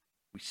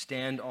 We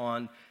stand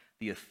on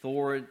the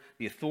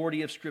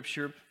authority of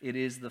Scripture. It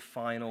is the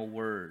final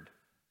word.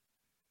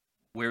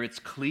 Where it's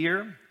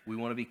clear, we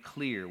want to be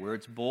clear. Where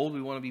it's bold,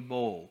 we want to be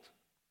bold.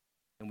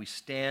 And we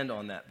stand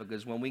on that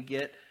because when we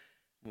get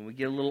a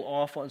little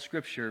off on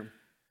Scripture,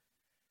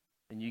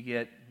 and you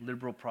get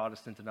liberal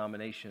Protestant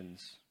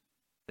denominations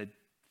that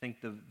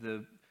think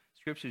the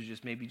Scripture is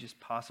just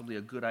possibly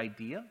a good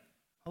idea,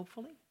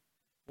 hopefully,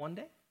 one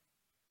day,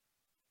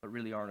 but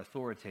really aren't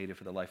authoritative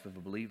for the life of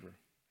a believer.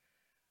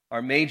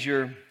 Our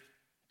major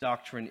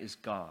doctrine is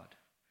God.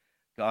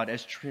 God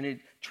as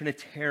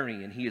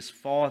Trinitarian. He is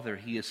Father,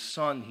 He is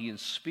Son, He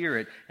is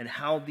Spirit, and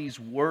how these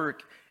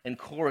work and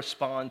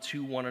correspond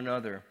to one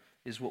another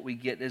is what we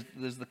get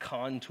as the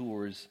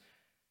contours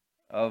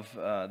of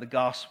the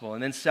gospel.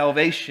 And then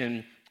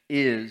salvation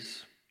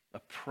is a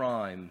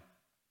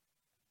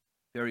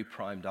very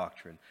prime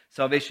doctrine.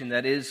 Salvation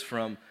that is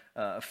from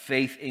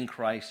faith in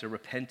Christ, a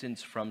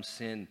repentance from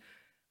sin.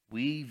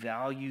 We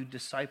value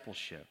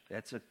discipleship.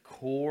 That's a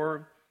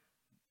core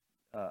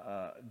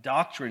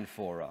doctrine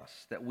for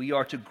us, that we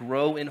are to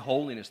grow in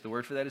holiness. The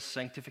word for that is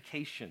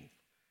sanctification.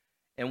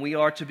 And we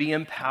are to be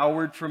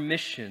empowered for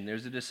mission.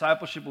 There's a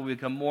discipleship where we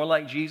become more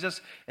like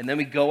Jesus, and then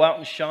we go out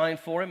and shine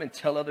for Him and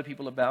tell other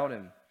people about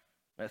Him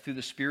through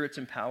the Spirit's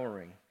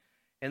empowering.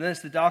 And then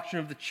it's the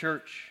doctrine of the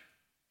church,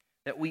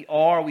 that we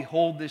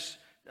hold this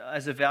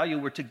as a value.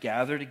 We're to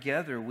gather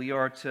together. We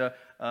are to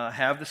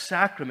have the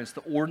sacraments,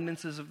 the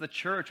ordinances of the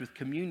church with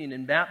communion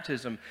and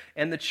baptism,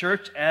 and the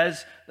church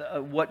as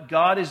what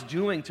God is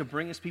doing to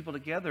bring His people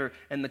together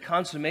and the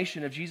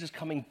consummation of Jesus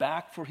coming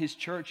back for His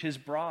church, His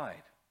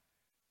bride.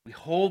 We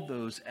hold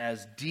those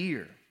as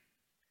dear.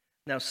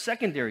 Now,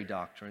 secondary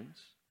doctrines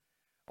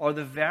are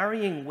the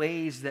varying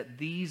ways that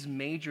these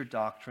major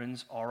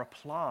doctrines are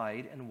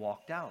applied and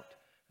walked out.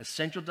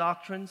 Essential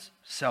doctrines,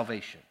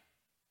 salvation.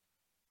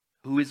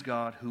 Who is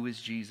God? Who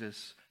is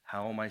Jesus?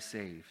 How am I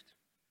saved?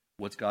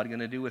 What's God going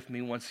to do with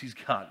me once He's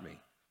got me?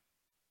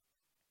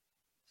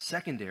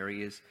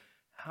 Secondary is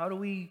how do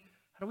we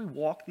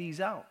walk these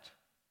out?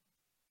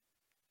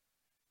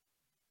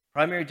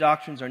 Primary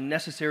doctrines are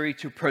necessary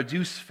to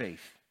produce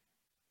faith.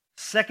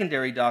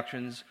 Secondary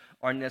doctrines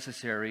are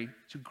necessary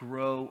to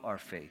grow our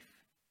faith.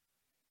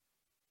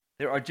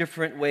 There are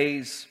different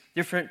ways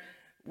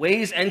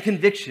and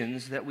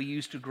convictions that we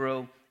use to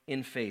grow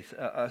in faith.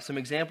 Some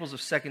examples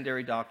of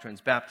secondary doctrines.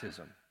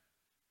 Baptism.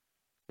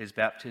 Is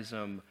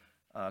baptism,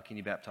 can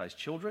you baptize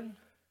children?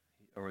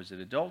 Or is it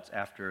adults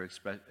after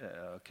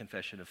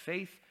confession of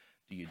faith?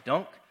 Do you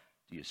dunk?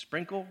 Do you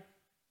sprinkle?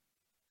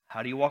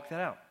 How do you walk that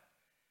out?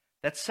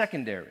 That's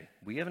secondary.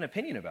 We have an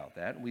opinion about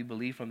that. We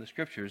believe from the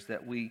Scriptures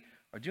that we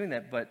are doing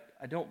that, but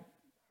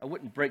I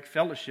wouldn't break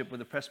fellowship with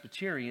a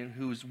Presbyterian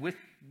who's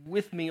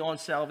with me on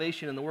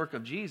salvation and the work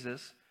of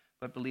Jesus,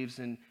 but believes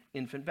in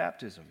infant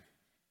baptism.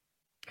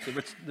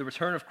 The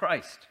return of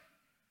Christ.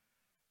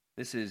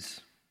 I'm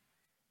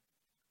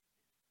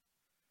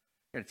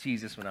going to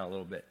tease this one out a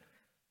little bit.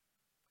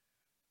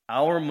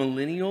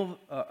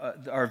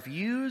 Our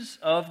views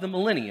of the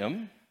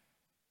millennium,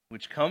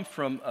 which come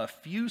from a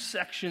few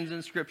sections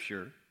in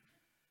Scripture,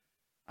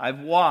 I've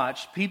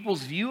watched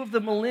people's view of the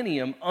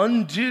millennium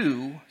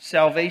undo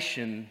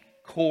salvation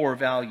core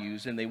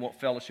values, and they won't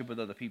fellowship with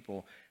other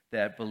people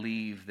that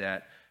believe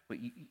that. But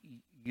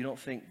you don't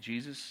think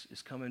Jesus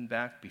is coming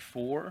back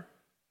before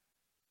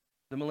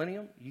the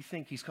millennium? You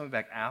think He's coming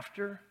back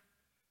after?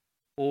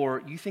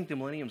 Or you think the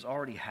millennium's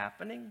already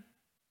happening?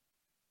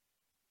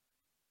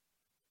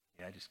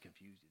 Yeah, I just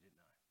confused you, didn't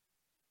I?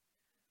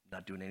 I'm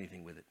not doing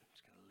anything with it. I'm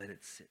just going to let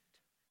it sit.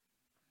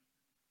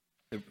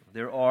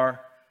 There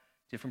are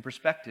different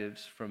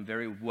perspectives from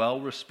very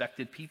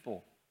well-respected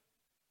people,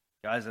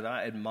 guys that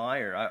I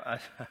admire. I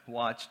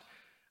watched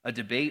a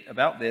debate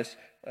about this.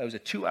 It was a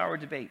 2-hour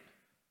debate.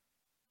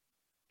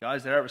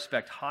 Guys that I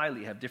respect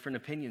highly have different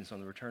opinions on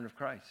the return of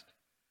Christ.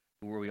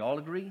 But where we all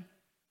agree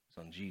is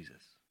on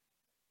Jesus.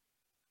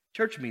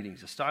 Church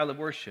meetings, a style of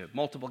worship,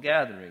 multiple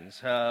gatherings.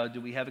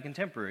 Do we have a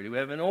contemporary? Do we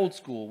have an old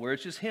school where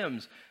it's just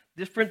hymns?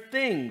 Different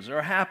things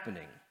are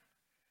happening.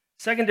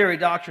 Secondary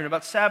doctrine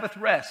about Sabbath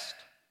rest.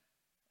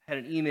 I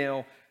had an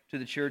email to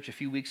the church a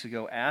few weeks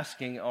ago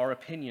asking our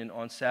opinion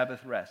on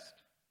Sabbath rest.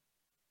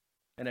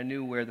 And I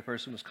knew where the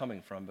person was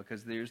coming from,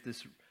 because there's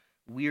this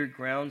weird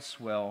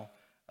groundswell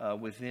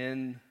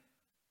within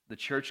the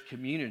church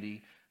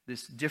community,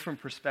 this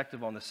different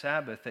perspective on the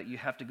Sabbath, that you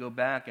have to go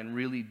back and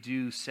really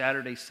do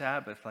Saturday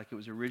Sabbath like it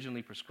was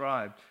originally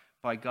prescribed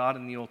by God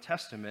in the Old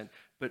Testament.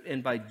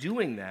 And by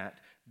doing that,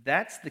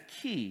 that's the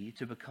key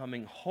to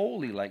becoming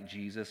holy like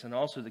Jesus, and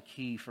also the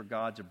key for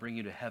God to bring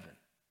you to heaven.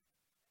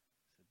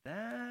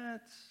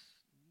 That's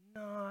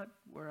not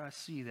where I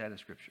see that in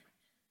Scripture.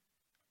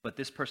 But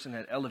this person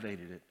had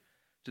elevated it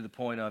to the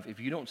point of, if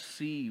you don't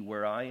see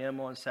where I am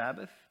on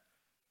Sabbath,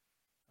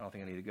 I don't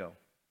think I need to go.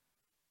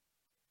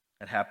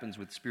 That happens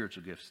with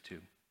spiritual gifts too.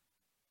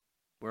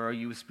 Where are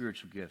you with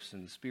spiritual gifts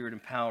and spirit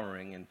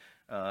empowering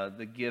and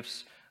the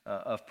gifts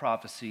of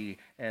prophecy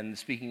and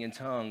speaking in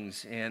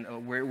tongues?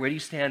 And where do you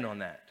stand on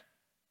that?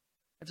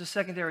 It's a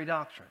secondary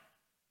doctrine.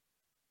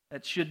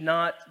 That should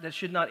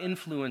not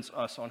influence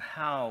us on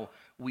how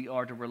we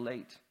are to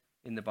relate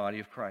in the body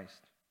of Christ.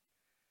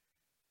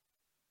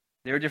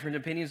 There are different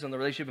opinions on the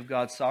relationship of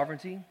God's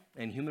sovereignty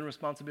and human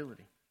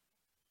responsibility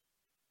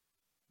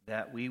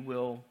that we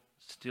will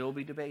still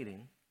be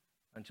debating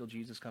until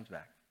Jesus comes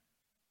back.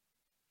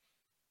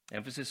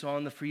 Emphasis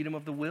on the freedom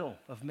of the will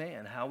of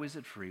man. How is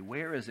it free?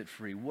 Where is it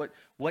free? What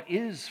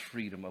is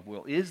freedom of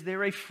will? Is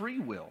there a free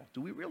will?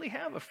 Do we really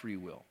have a free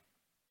will?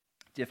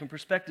 Different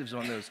perspectives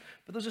on those,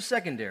 but those are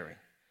secondary.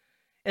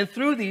 And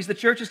through these, the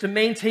church is to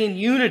maintain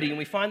unity, and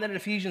we find that in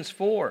Ephesians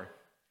 4.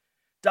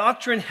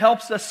 Doctrine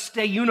helps us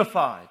stay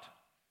unified.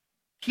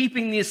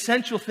 Keeping the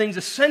essential things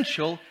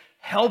essential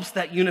helps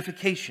that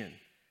unification.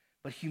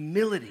 But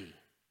humility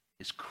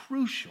is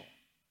crucial.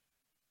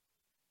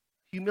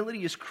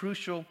 Humility is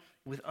crucial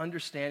with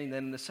understanding that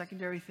in the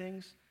secondary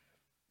things,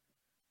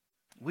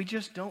 we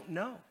just don't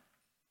know.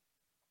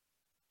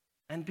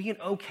 And being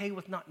okay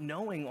with not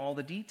knowing all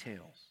the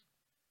details.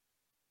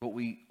 What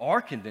we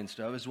are convinced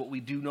of is what we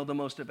do know the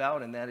most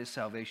about, and that is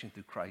salvation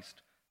through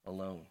Christ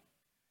alone.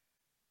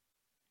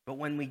 But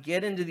when we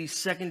get into these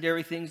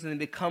secondary things and they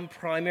become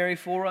primary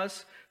for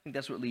us, I think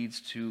that's what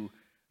leads to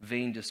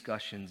vain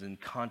discussions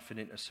and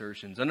confident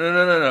assertions.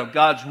 No,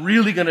 God's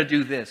really going to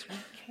do this. We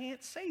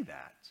can't say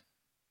that.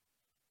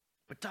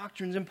 But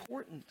doctrine's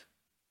important.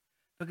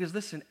 Because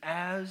listen,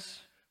 as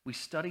we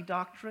study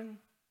doctrine,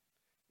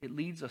 it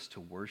leads us to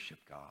worship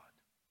God.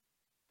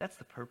 That's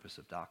the purpose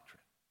of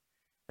doctrine.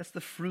 That's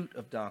the fruit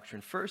of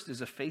doctrine. First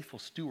is a faithful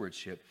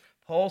stewardship.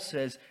 Paul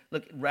says,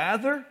 look,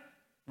 rather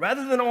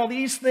than all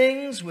these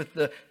things with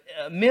the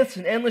myths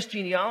and endless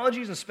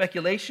genealogies and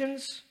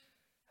speculations,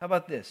 how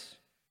about this?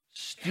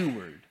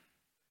 Steward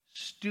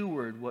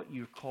what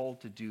you're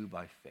called to do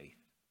by faith.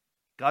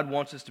 God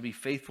wants us to be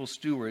faithful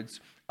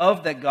stewards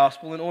of that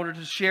gospel in order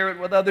to share it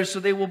with others so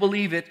they will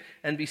believe it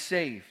and be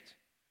saved.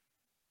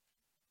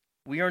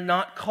 We are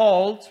not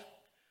called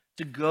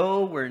to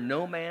go where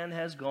no man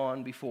has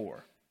gone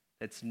before.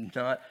 That's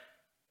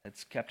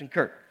Captain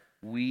Kirk.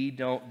 We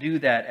don't do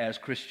that as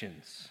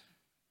Christians.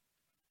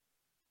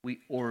 We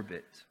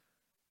orbit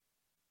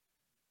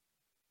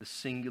the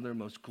singular,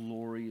 most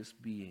glorious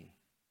being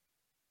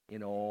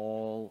in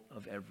all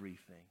of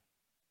everything.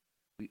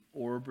 We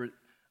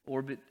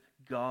orbit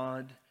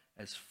God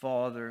as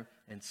Father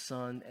and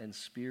Son and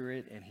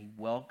Spirit, and He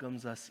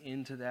welcomes us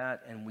into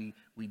that, and we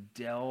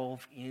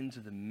delve into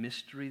the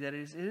mystery that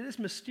it is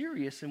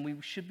mysterious, and we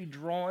should be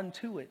drawn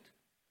to it.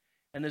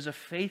 And there's a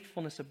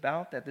faithfulness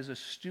about that. There's a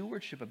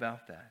stewardship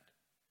about that.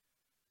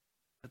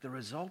 But the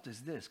result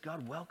is this: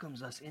 God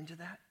welcomes us into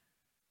that,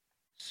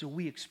 so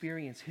we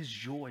experience His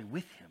joy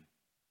with Him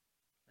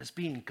as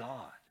being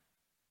God.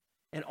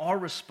 And our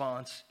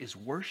response is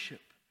worship.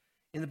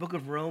 In the book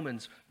of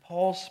Romans,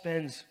 Paul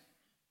spends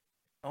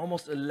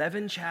almost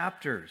 11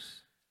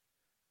 chapters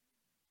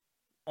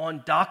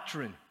on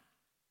doctrine.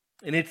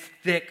 And it's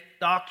thick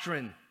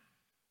doctrine.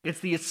 It's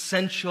the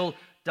essential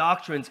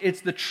doctrines.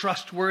 It's the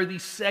trustworthy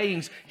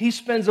sayings. He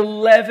spends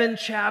 11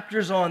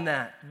 chapters on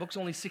that. The book's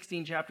only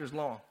 16 chapters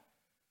long.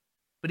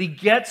 But he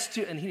gets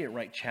to, and he didn't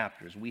write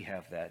chapters. We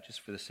have that just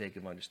for the sake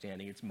of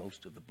understanding. It's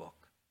most of the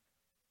book.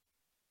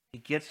 He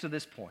gets to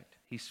this point.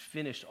 He's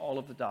finished all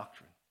of the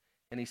doctrine.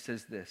 And he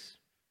says this: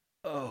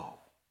 Oh,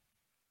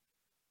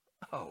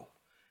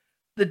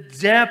 the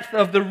depth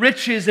of the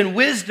riches and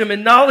wisdom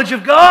and knowledge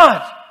of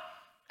God.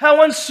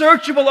 How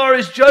unsearchable are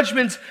His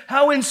judgments.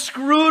 How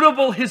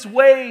inscrutable His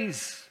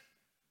ways.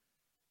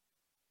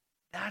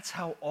 That's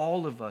how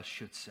all of us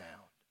should sound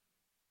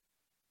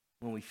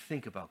when we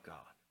think about God.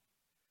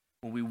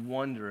 When we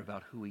wonder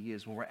about who He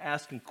is, when we're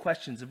asking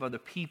questions of other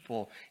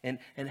people, and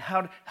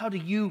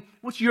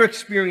what's your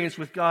experience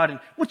with God, and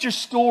what's your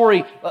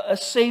story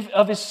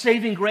of His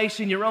saving grace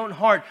in your own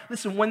heart?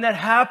 Listen, when that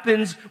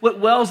happens, what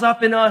wells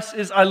up in us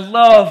is, I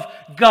love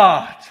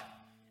God,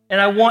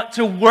 and I want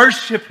to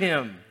worship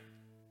Him.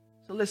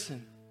 So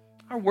listen,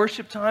 Our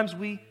worship times,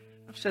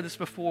 I've said this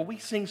before, we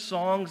sing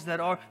songs that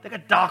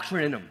got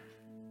doctrine in them.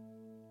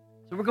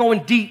 So we're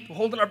going deep, we're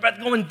holding our breath,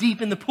 going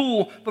deep in the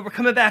pool, but we're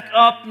coming back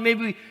up.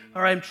 Maybe,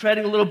 all right, I'm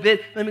treading a little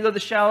bit. Let me go to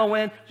the shallow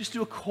end. Just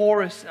do a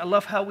chorus. I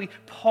love how we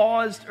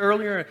paused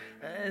earlier,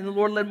 and the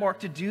Lord led Mark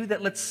to do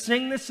that. Let's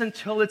sing this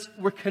until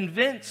we're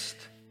convinced.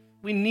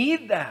 We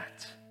need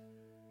that.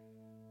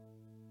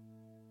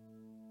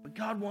 But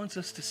God wants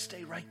us to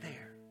stay right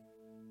there.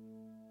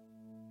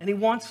 And He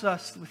wants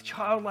us, with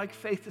childlike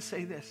faith, to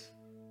say this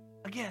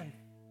again,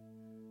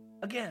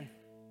 again,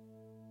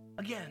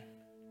 again.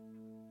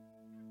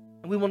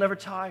 And we will never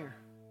tire.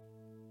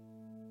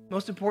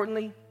 Most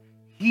importantly,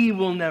 He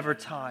will never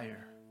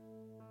tire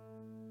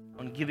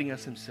on giving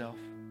us Himself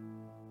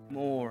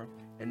more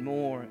and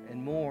more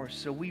and more.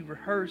 So we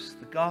rehearse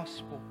the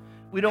gospel.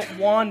 We don't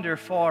wander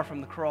far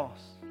from the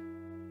cross.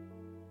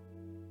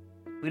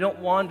 We don't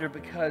wander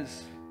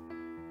because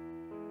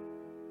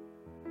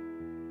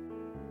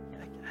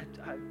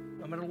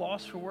I'm at a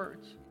loss for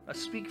words. I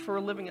speak for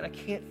a living and I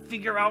can't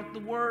figure out the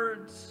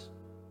words.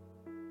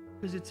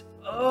 Because it's,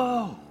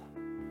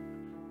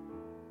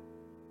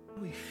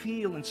 we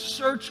feel and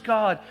search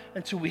God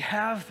until we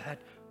have that.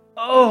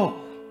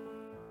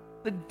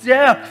 The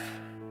depth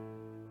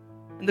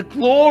and the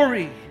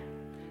glory.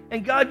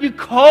 And God, you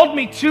called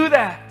me to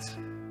that.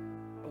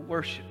 I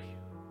worship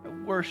you.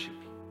 I worship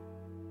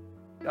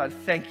you. God,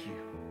 thank you.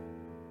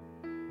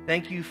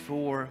 Thank you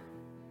for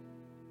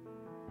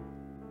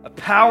a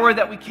power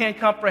that we can't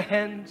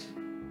comprehend,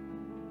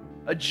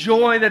 a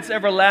joy that's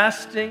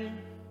everlasting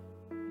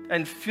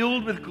and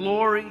filled with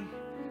glory.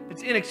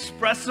 It's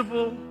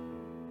inexpressible.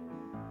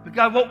 But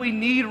God, what we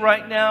need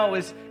right now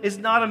is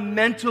not a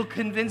mental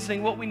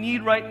convincing. What we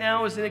need right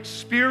now is an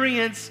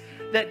experience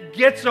that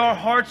gets our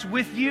hearts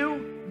with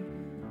you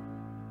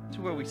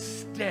to where we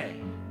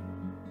stay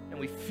and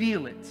we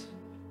feel it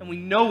and we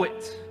know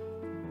it.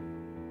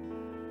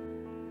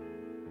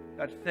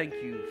 God, thank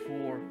you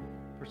for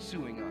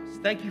pursuing us.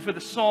 Thank you for the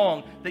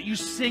song that you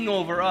sing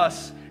over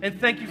us. And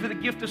thank you for the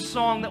gift of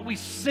song that we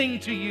sing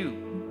to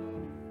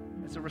you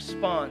as a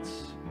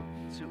response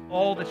to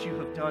all that you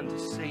have done to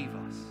save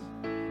us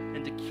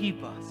and to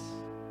keep us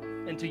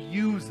and to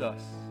use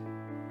us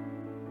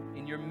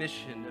in your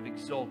mission of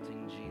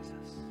exalting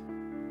Jesus.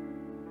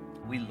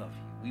 We love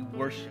you. We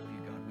worship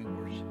you, God. We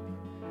worship you.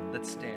 Let's stand.